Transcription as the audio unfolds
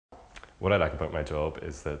What I like about my job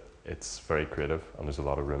is that it's very creative and there's a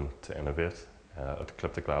lot of room to innovate. At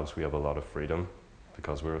ECLIPTIC Labs we have a lot of freedom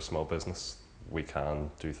because we're a small business. We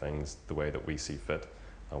can do things the way that we see fit.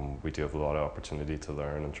 We do have a lot of opportunity to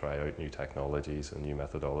learn and try out new technologies and new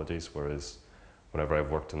methodologies, whereas whenever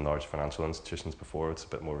I've worked in large financial institutions before, it's a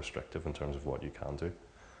bit more restrictive in terms of what you can do.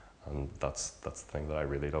 And that's the thing that I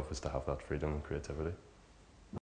really love, is to have that freedom and creativity.